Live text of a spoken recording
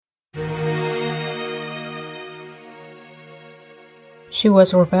She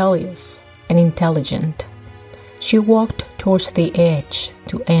was rebellious and intelligent. She walked towards the edge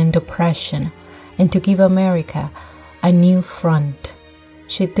to end oppression and to give America a new front.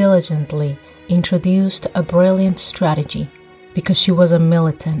 She diligently introduced a brilliant strategy because she was a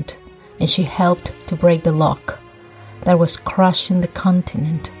militant, and she helped to break the lock that was crushing the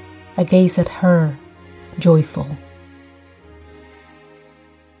continent. I gaze at her, joyful.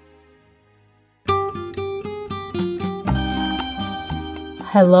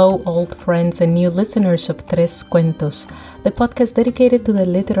 Hello, old friends and new listeners of Tres Cuentos, the podcast dedicated to the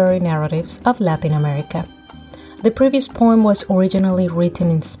literary narratives of Latin America. The previous poem was originally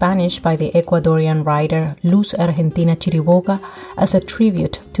written in Spanish by the Ecuadorian writer Luz Argentina Chiriboga as a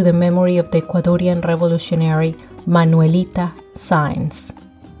tribute to the memory of the Ecuadorian revolutionary Manuelita Sáenz.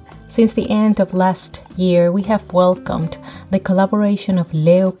 Since the end of last year, we have welcomed the collaboration of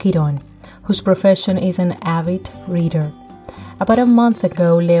Leo Quirón, whose profession is an avid reader. About a month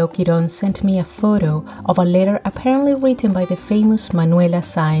ago, Leo Quirón sent me a photo of a letter apparently written by the famous Manuela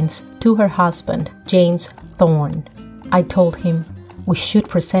Sáenz to her husband, James Thorne. I told him we should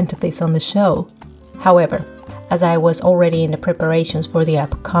present this on the show. However, as I was already in the preparations for the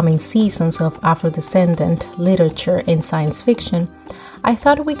upcoming seasons of Afro-descendant literature and science fiction, I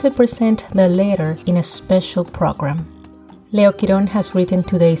thought we could present the letter in a special program. Leo Quirón has written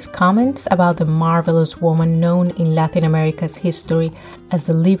today's comments about the marvelous woman known in Latin America's history as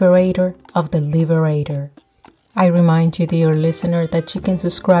the liberator of the liberator. I remind you, dear listener, that you can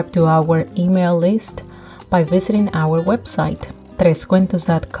subscribe to our email list by visiting our website,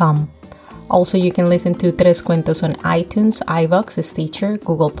 trescuentos.com. Also, you can listen to Tres Cuentos on iTunes, iVoox, Stitcher,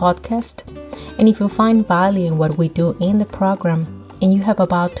 Google Podcast. And if you find value in what we do in the program, and you have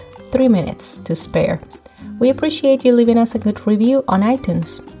about 3 minutes to spare, we appreciate you leaving us a good review on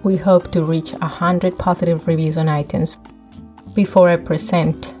iTunes. We hope to reach 100 positive reviews on iTunes. Before I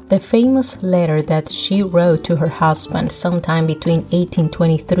present the famous letter that she wrote to her husband sometime between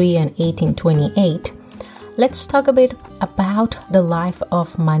 1823 and 1828, let's talk a bit about the life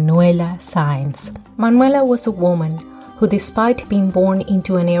of Manuela Sáenz. Manuela was a woman who, despite being born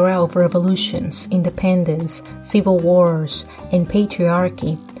into an era of revolutions, independence, civil wars, and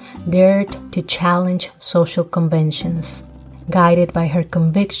patriarchy, dared to challenge social conventions. Guided by her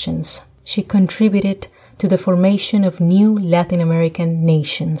convictions, she contributed to the formation of new Latin American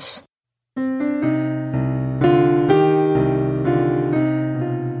nations.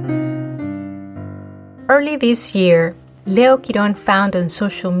 Early this year, Leo Quirón found on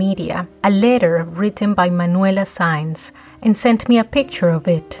social media a letter written by Manuela Sáenz and sent me a picture of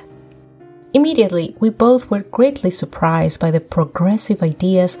it. Immediately, we both were greatly surprised by the progressive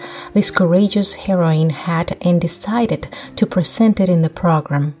ideas this courageous heroine had and decided to present it in the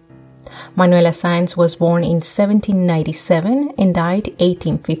program. Manuela Sáenz was born in 1797 and died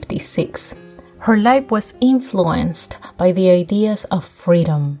 1856. Her life was influenced by the ideas of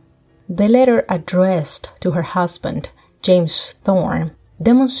freedom. The letter addressed to her husband, James Thorne,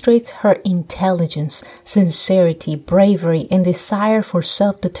 demonstrates her intelligence, sincerity, bravery, and desire for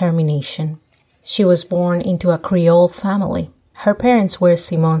self-determination. She was born into a Creole family. Her parents were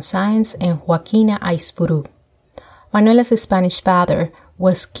Simón Sáenz and Joaquina Aispuru. Manuela's Spanish father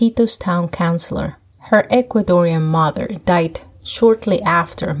was Quito's town councilor. Her Ecuadorian mother died shortly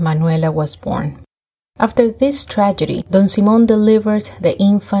after Manuela was born. After this tragedy, Don Simón delivered the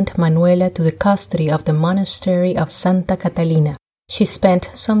infant Manuela to the custody of the monastery of Santa Catalina. She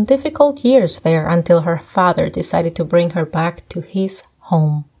spent some difficult years there until her father decided to bring her back to his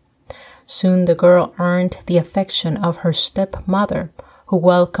home. Soon the girl earned the affection of her stepmother, who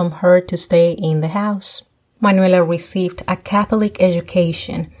welcomed her to stay in the house. Manuela received a Catholic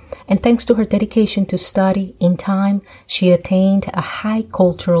education, and thanks to her dedication to study, in time she attained a high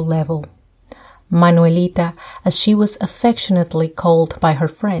cultural level. Manuelita, as she was affectionately called by her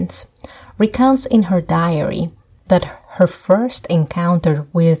friends, recounts in her diary that her first encounter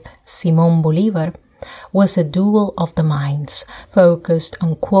with Simón Bolívar was a duel of the minds, focused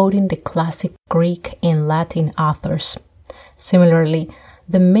on quoting the classic Greek and Latin authors. Similarly,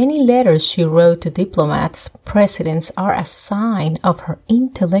 the many letters she wrote to diplomats, presidents, are a sign of her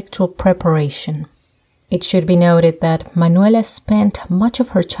intellectual preparation. It should be noted that Manuela spent much of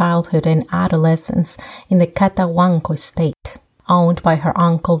her childhood and adolescence in the Catahuanco estate, owned by her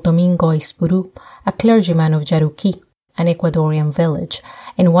uncle Domingo Aispuru, a clergyman of Yaruquí, an Ecuadorian village,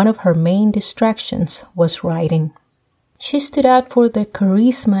 and one of her main distractions was writing. She stood out for the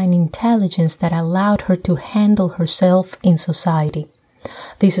charisma and intelligence that allowed her to handle herself in society.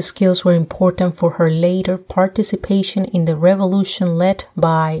 These skills were important for her later participation in the revolution led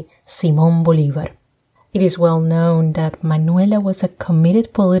by Simón Bolívar. It is well known that Manuela was a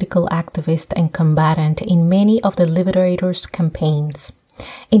committed political activist and combatant in many of the Liberator's campaigns.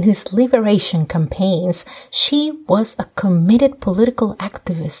 In his liberation campaigns, she was a committed political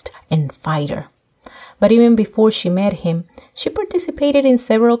activist and fighter. But even before she met him, she participated in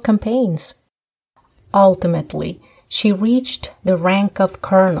several campaigns. Ultimately, she reached the rank of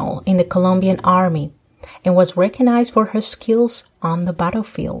colonel in the Colombian army and was recognized for her skills on the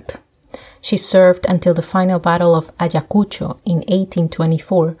battlefield. She served until the final battle of Ayacucho in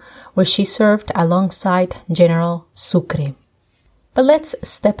 1824, where she served alongside General Sucre. But let's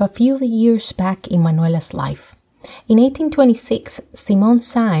step a few years back in Manuela's life. In 1826, Simón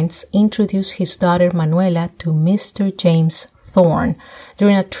Sáenz introduced his daughter Manuela to Mr. James Thorne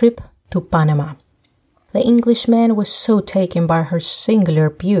during a trip to Panama. The Englishman was so taken by her singular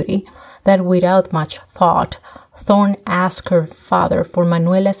beauty that without much thought, Thorne asked her father for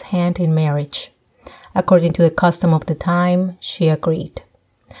Manuela's hand in marriage. According to the custom of the time, she agreed.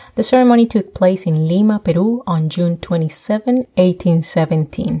 The ceremony took place in Lima, Peru on June 27,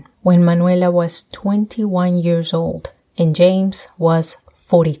 1817, when Manuela was 21 years old and James was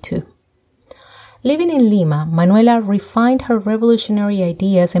 42. Living in Lima, Manuela refined her revolutionary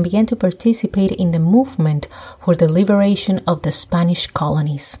ideas and began to participate in the movement for the liberation of the Spanish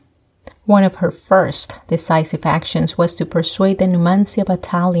colonies. One of her first decisive actions was to persuade the Numancia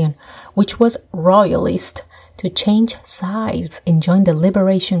Battalion, which was royalist, to change sides and join the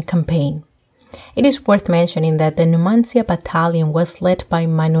liberation campaign. It is worth mentioning that the Numancia Battalion was led by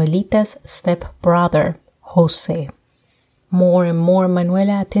Manuelita's step-brother, José. More and more,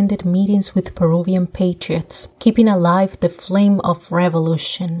 Manuela attended meetings with Peruvian patriots, keeping alive the flame of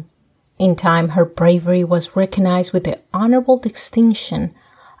revolution. In time, her bravery was recognized with the honorable distinction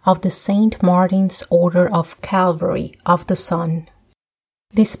of the St. Martin's Order of Calvary of the Sun.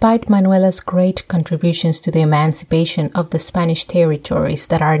 Despite Manuela's great contributions to the emancipation of the Spanish territories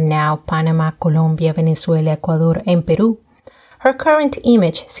that are now Panama, Colombia, Venezuela, Ecuador, and Peru, her current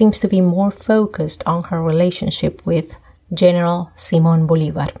image seems to be more focused on her relationship with General Simón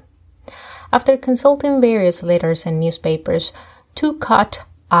Bolívar. After consulting various letters and newspapers, two caught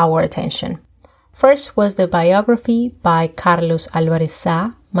our attention. First was the biography by Carlos Álvarez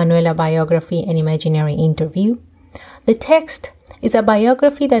Sá, Manuela Biography and Imaginary Interview. The text is a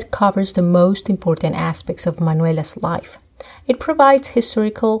biography that covers the most important aspects of Manuela's life. It provides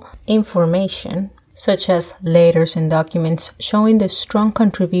historical information, such as letters and documents showing the strong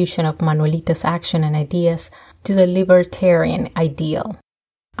contribution of Manuelita's action and ideas to the libertarian ideal.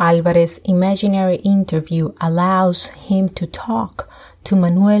 Álvarez's imaginary interview allows him to talk to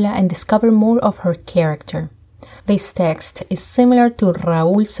Manuela and discover more of her character. This text is similar to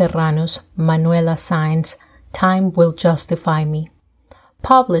Raúl Serrano's Manuela Sáenz, Time Will Justify Me,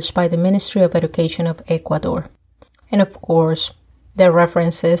 published by the Ministry of Education of Ecuador. And of course, the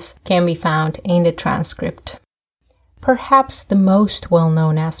references can be found in the transcript. Perhaps the most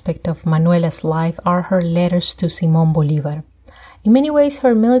well-known aspect of Manuela's life are her letters to Simón Bolívar. In many ways,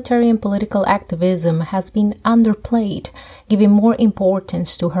 her military and political activism has been underplayed, giving more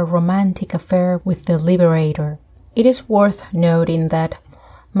importance to her romantic affair with the Liberator. It is worth noting that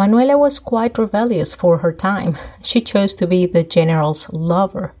Manuela was quite rebellious for her time. She chose to be the general's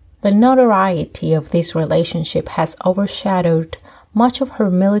lover. The notoriety of this relationship has overshadowed much of her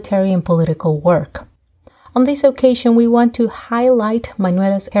military and political work. On this occasion, we want to highlight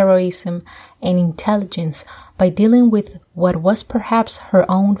Manuela's heroism and intelligence by dealing with what was perhaps her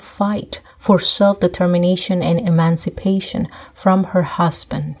own fight for self-determination and emancipation from her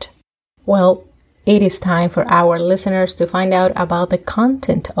husband. Well, it is time for our listeners to find out about the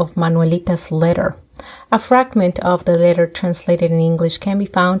content of Manuelita's letter. A fragment of the letter translated in English can be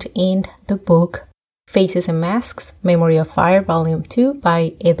found in the book Faces and Masks, Memory of Fire, Volume 2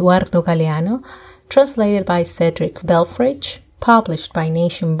 by Eduardo Galeano, translated by Cedric Belfrage, published by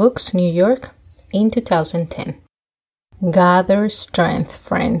Nation Books, New York, in 2010. Gather strength,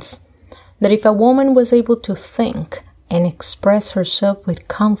 friends, that if a woman was able to think and express herself with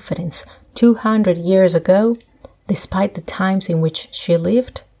confidence 200 years ago, despite the times in which she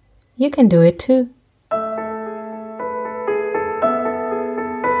lived, you can do it too.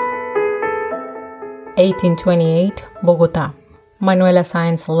 (1828) Bogotá. Manuela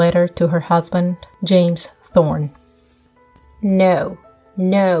Sáenz letter to her husband, James Thorne. No,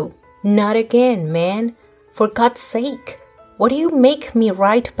 not again, man. For God's sake, what do you make me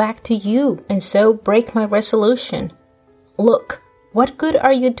write back to you and so break my resolution? Look, what good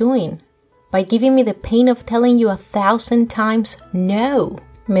are you doing? By giving me the pain of telling you 1,000 times no.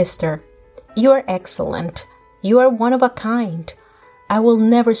 Mister, you are excellent. You are one of a kind. I will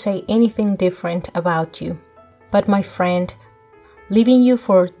never say anything different about you. But my friend, leaving you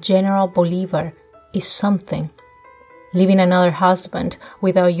for General Bolivar is something. Leaving another husband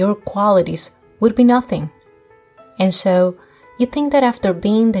without your qualities would be nothing. And so, you think that after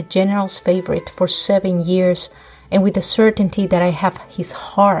being the general's favorite for 7 years, and with the certainty that I have his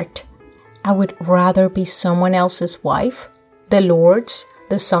heart, I would rather be someone else's wife? The Lord's,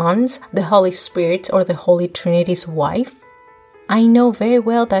 the Son's, the Holy Spirit's, or the Holy Trinity's wife? I know very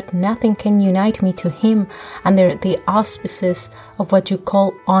well that nothing can unite me to him under the auspices of what you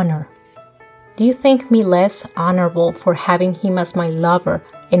call honor. Do you think me less honorable for having him as my lover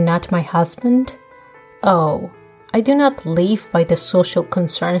and not my husband? Oh, I do not live by the social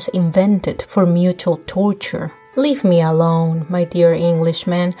concerns invented for mutual torture. Leave me alone, my dear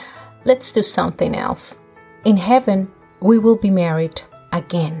Englishman. Let's do something else. In heaven, we will be married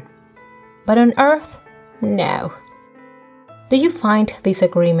again. But on earth, no. Do you find this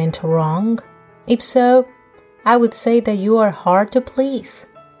agreement wrong? If so, I would say that you are hard to please.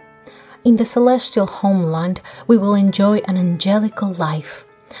 In the celestial homeland, we will enjoy an angelical life,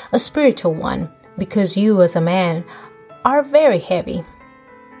 a spiritual one, because you as a man are very heavy.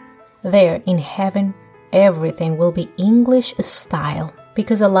 There in heaven, everything will be English style,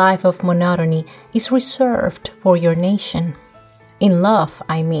 because a life of monotony is reserved for your nation. In love,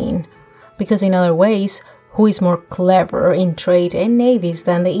 I mean, because in other ways, who is more clever in trade and navies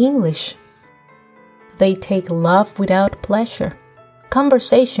than the English? They take love without pleasure,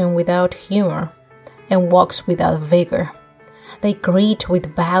 conversation without humor, and walks without vigor. They greet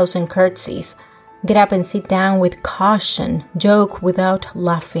with bows and curtsies, get up and sit down with caution, joke without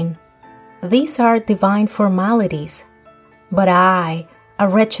laughing. These are divine formalities. But I, a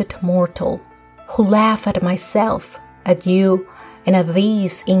wretched mortal, who laugh at myself, at you, and at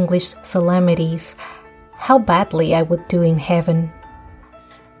these English solemnities, how badly I would do in heaven.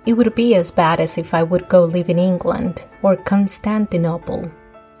 It would be as bad as if I would go live in England or Constantinople,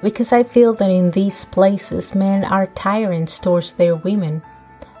 because I feel that in these places men are tyrants towards their women,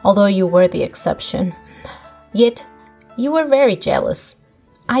 although you were the exception. Yet you were very jealous.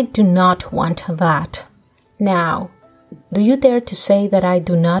 I do not want that. Now, do you dare to say that I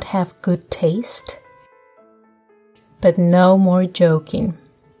do not have good taste? But no more joking.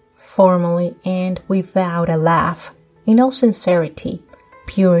 Formally and without a laugh, in all sincerity,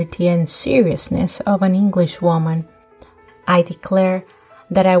 purity, and seriousness of an English woman, I declare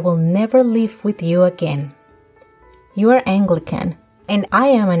that I will never live with you again. You are Anglican, and I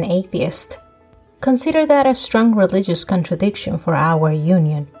am an atheist. Consider that a strong religious contradiction for our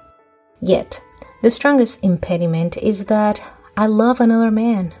union. Yet, the strongest impediment is that I love another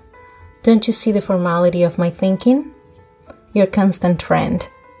man. Don't you see the formality of my thinking? Your constant friend,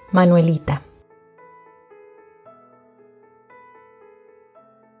 Manuelita.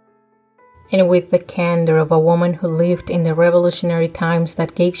 And with the candor of a woman who lived in the revolutionary times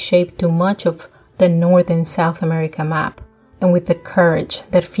that gave shape to much of the North and South America map, and with the courage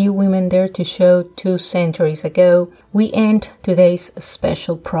that few women dared to show 2 centuries ago, we end today's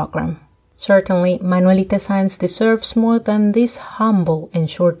special program. Certainly, Manuelita Sáenz deserves more than this humble and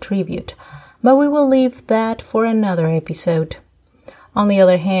short tribute, but we will leave that for another episode. On the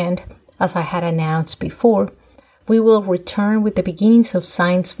other hand, as I had announced before, we will return with the beginnings of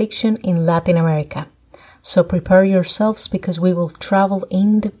science fiction in Latin America. So prepare yourselves because we will travel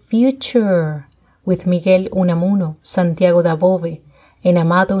in the future with Miguel Unamuno, Santiago Dabove, and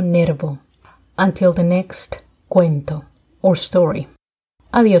Amado Nervo. Until the next cuento or story.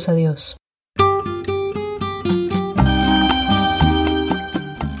 Adiós, adiós.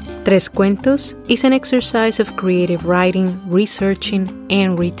 Tres Cuentos is an exercise of creative writing, researching,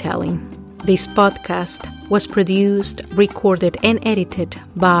 and retelling. This podcast was produced, recorded, and edited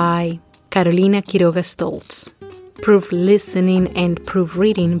by Carolina Quiroga Stoltz. Proof listening and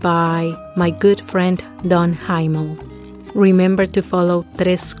proofreading by my good friend Don Heimel. Remember to follow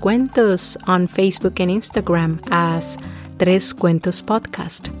Tres Cuentos on Facebook and Instagram as Tres Cuentos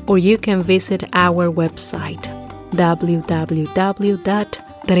Podcast, or you can visit our website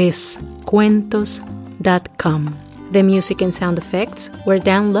www.trescuentos.com. The music and sound effects were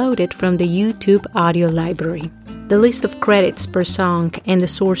downloaded from the YouTube audio library. The list of credits per song and the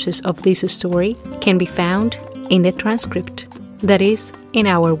sources of this story can be found in the transcript, that is, in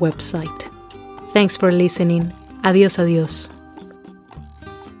our website. Thanks for listening. Adiós, adiós.